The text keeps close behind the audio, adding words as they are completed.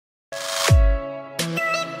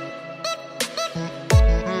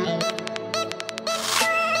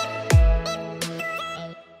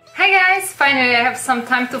guys! Finally I have some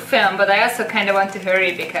time to film, but I also kind of want to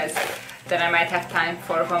hurry because then I might have time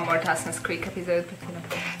for one more Dawson's Creek episode.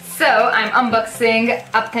 So I'm unboxing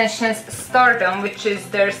UP10TION's Stardom, which is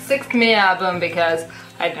their 6th mini album, because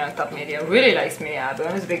I don't know, Top Media really likes mini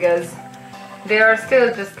albums because they are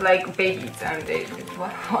still just like babies, and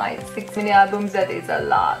why 6 mini albums? That is a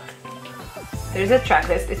lot. There's a track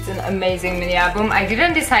list. It's an amazing mini album. I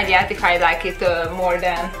didn't decide yet if I like it more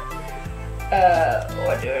than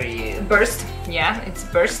Burst. Yeah, it's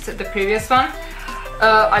Burst, the previous one.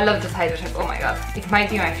 I love the title track. Oh my god, it might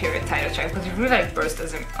be my favorite title track, but I really like Burst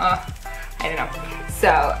as I don't know. So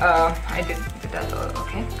I did that.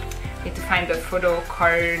 Okay, need to find the photo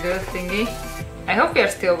card thingy. I hope we are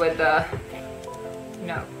still with the.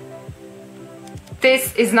 No,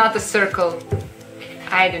 this is not a circle.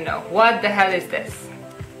 I don't know. What the hell is this?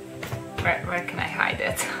 Where can I hide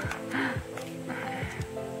it?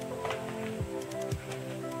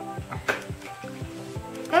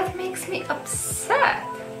 That makes me upset.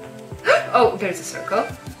 Oh, there's a circle.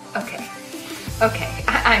 Okay. Okay,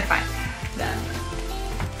 I'm fine. Then.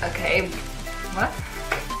 Okay. What?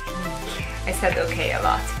 I said okay a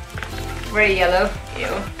lot. Very yellow.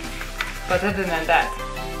 Ew. But other than that.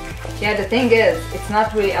 Yeah, the thing is, it's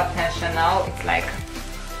not really UP10TION now. It's like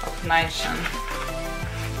UP9TION.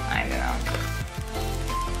 I don't know.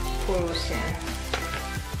 Pollution.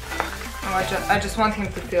 I just want him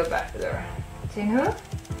to feel better. See who?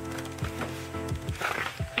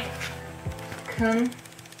 Kun.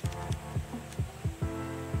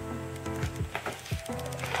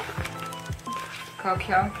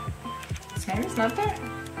 Kokyo. His name is not there?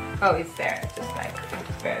 Oh, it's there. It's just like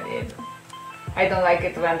it's barely able. I don't like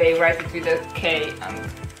it when they write it with a K, and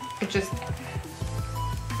it just.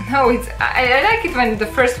 No, it's. I like it when the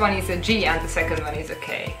first one is a G and the second one is a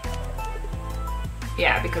K.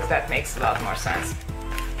 Yeah, because that makes a lot more sense.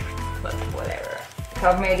 But whatever.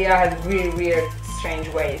 Top Media has really weird, strange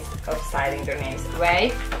ways of styling their names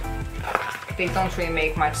away. They don't really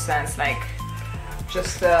make much sense, like,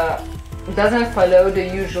 just doesn't follow the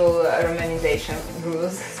usual romanization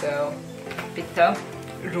rules, so Picto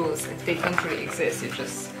rules, they don't really exist. You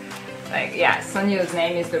just, like, yeah, Sonyu's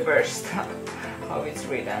name is the Burst, how it's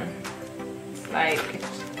written. It's like,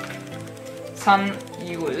 Sun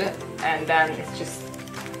Yul, and then it's just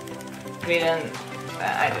written,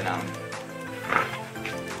 I don't know.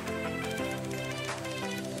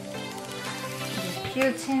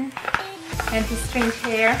 Putin and his strange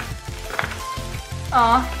hair.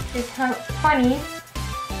 Oh, he's funny,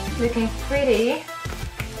 looking pretty.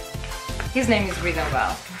 His name is written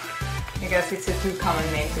well. I guess it's a too common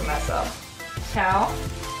name to mess up. Ciao.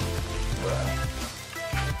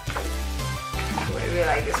 I really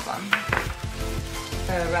like this one.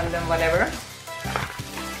 Random whatever.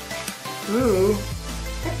 Ooh,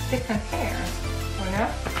 that's different hair. Oh no?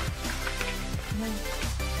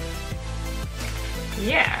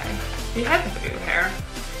 Yeah, he has blue hair.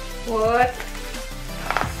 What?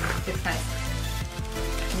 It's nice.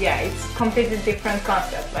 Yeah, it's completely different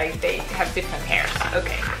concept. Like they have different hairs.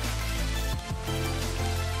 Okay.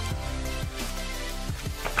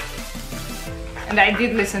 And I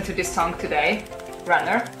did listen to this song today,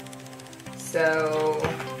 Runner. So.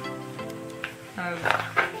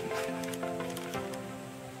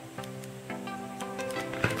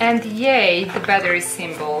 And yay, the battery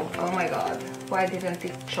symbol. Oh my god. Why didn't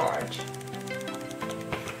it charge?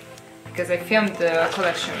 Because I filmed the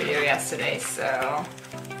collection video yesterday, so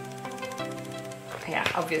yeah,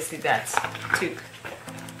 obviously that took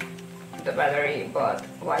the battery, but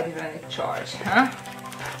why didn't it charge, huh?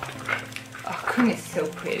 Oh, Kun is so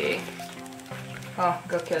pretty. Oh,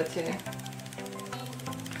 go kill too.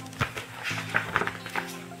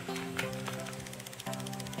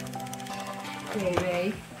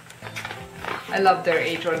 Baby. I love their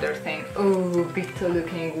age order thing. Oh, Picto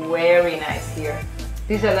looking very nice here.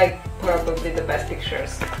 These are like probably the best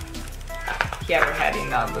pictures he ever had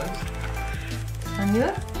in albums.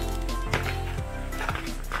 Namyu?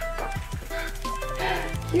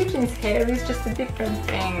 Eugene's hair is just a different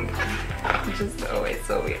thing. It's just always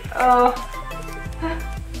so weird. Oh.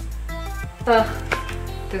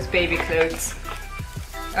 Those baby clothes.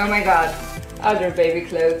 Oh my god, other baby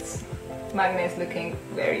clothes. Magna is looking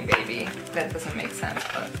very baby. That doesn't make sense,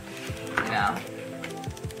 but you know.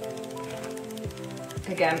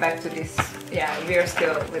 Again, back to this. Yeah, we are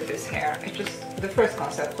still with this hair. It just the first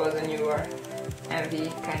concept was a newer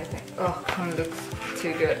MV kind of thing. Oh, Kun looks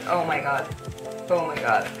too good. Oh my god. Oh my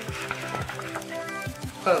god.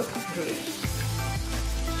 Oh, really.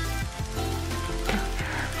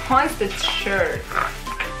 What's the shirt?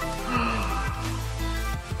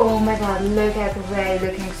 Oh my god, look at Ray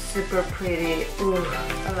looking super pretty. Ooh,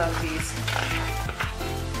 I love these.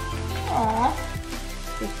 Aww,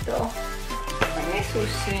 Tito. I miss you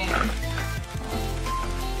soon.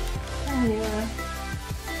 Anyway.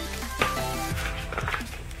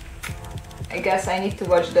 I guess I need to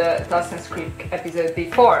watch the Dawson's Creek episode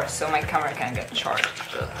before so my camera can get charged.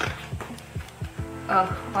 Oh,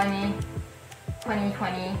 funny.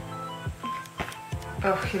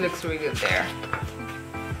 Oh, he looks really good there.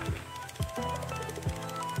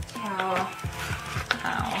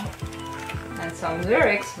 Ow. And some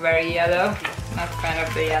lyrics, very yellow. Not fan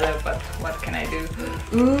of the yellow, but what can I do?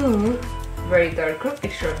 Ooh, very dark group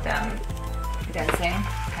picture of them dancing,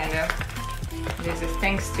 kind of. This is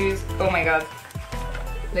thanks to. Oh my god,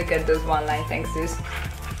 look at those one-line thanks to's.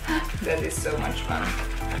 That is so much fun.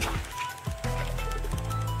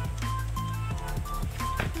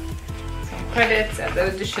 Some credits and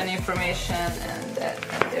audition information, and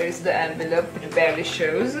there is the envelope which barely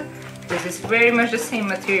shows. This is very much the same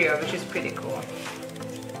material, which is pretty cool.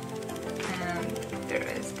 And there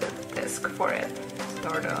is the disc for it.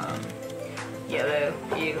 Stardom. Yellow.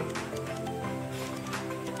 Ew.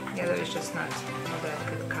 Yellow is just not that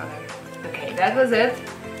good color. Okay, that was it.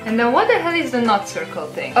 And then what the hell is the knot circle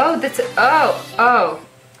thing? Oh, that's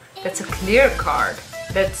that's a clear card.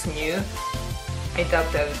 That's new. I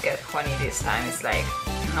thought I would get 20 this time. It's like,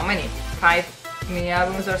 how many? 5 mini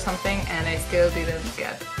albums or something, and I still didn't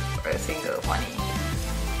get a single 20.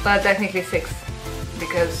 But technically 6,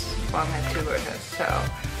 because one had 2 versions. So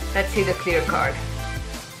let's see the clear card.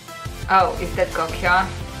 Oh, is that Gokya?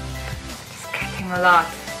 It's getting a lot.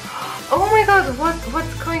 Oh my god,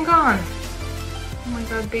 what's going on? Oh my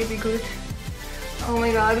god, baby good. Oh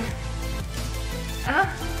my god.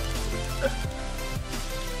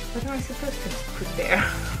 What am I supposed to put there?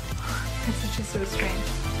 It's just so strange.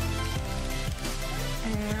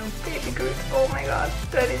 Baby good. Oh my god,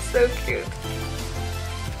 that is so cute.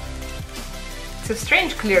 It's a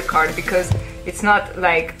strange clear card because it's not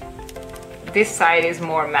like this side is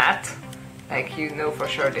more matte, like you know for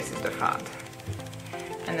sure this is the front.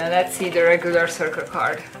 And then let's see the regular circle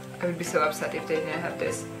card. I would be so upset if they didn't have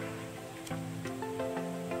this.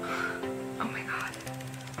 Oh my god.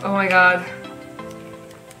 Oh my god.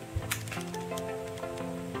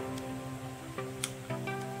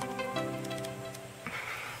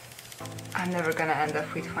 I'm never gonna end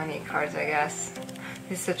up with 20 cards, I guess.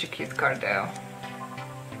 This is such a cute card though.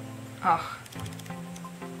 Oh.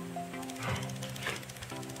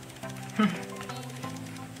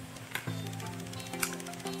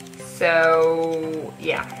 So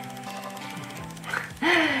yeah.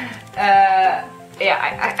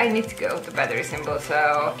 Yeah, I need to go to battery symbol,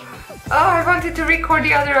 so... Oh, I wanted to record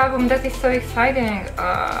the other album, that is so exciting!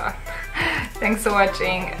 Thanks for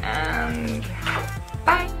watching, and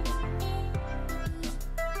bye!